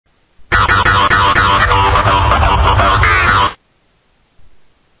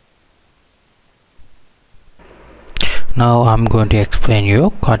Now I'm going to explain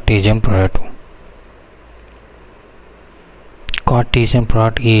you Cartesian product. Cartesian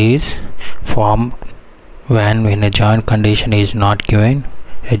product is formed when a joint condition is not given,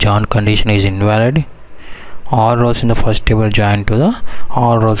 a joint condition is invalid, all rows in the first table join to the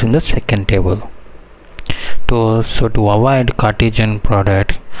all rows in the second table. So to avoid Cartesian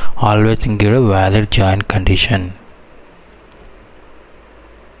product, always give a valid joint condition.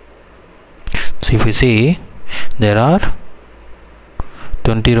 So if you see, there are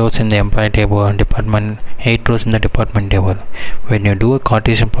 20 rows in the employee table and department, 8 rows in the department table. When you do a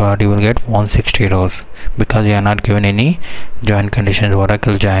Cartesian product, you will get 160 rows because you are not given any joint conditions.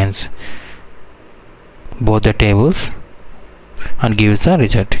 Oracle joins both the tables and gives the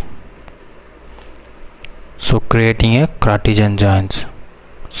result. So creating a Cartesian joins.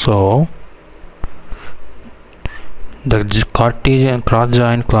 So the Cartesian cross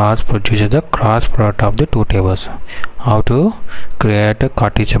join class produces the cross product of the two tables. How to create a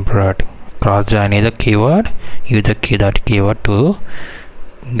Cartesian product? Cross join is a keyword. Use the keyword to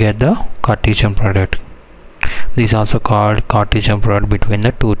get the Cartesian product. This is also called Cartesian product between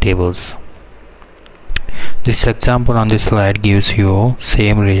the two tables. This example on this slide gives you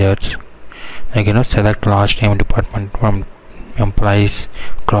same results. Like select last name department from employees,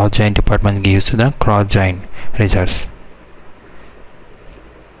 cross join department gives you the cross join results.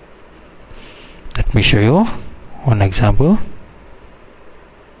 Let me show you one example.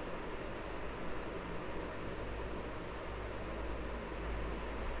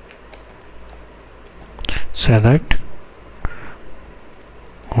 Select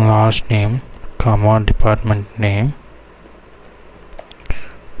last name, comma department name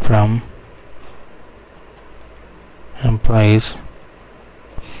from employees,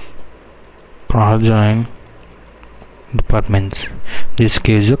 cross join departments. This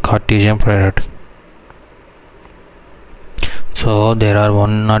gives you Cartesian product. So there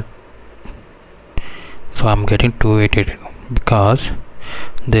are so I'm getting 288 because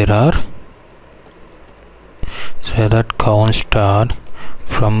there are select count star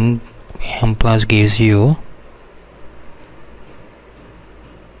from employees gives you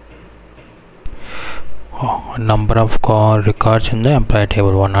number of records in the employee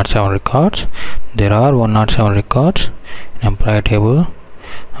table, 107 records. There are 107 records in employee table,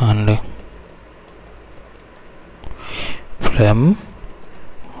 and from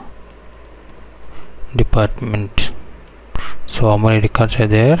department. So how many records are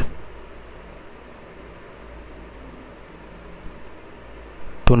there?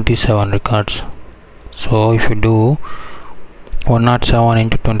 27 records. So if you do 107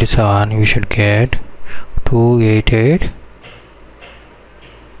 into 27, you should get 288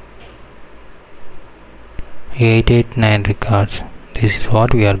 889 records. This is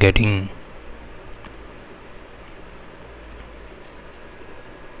what we are getting.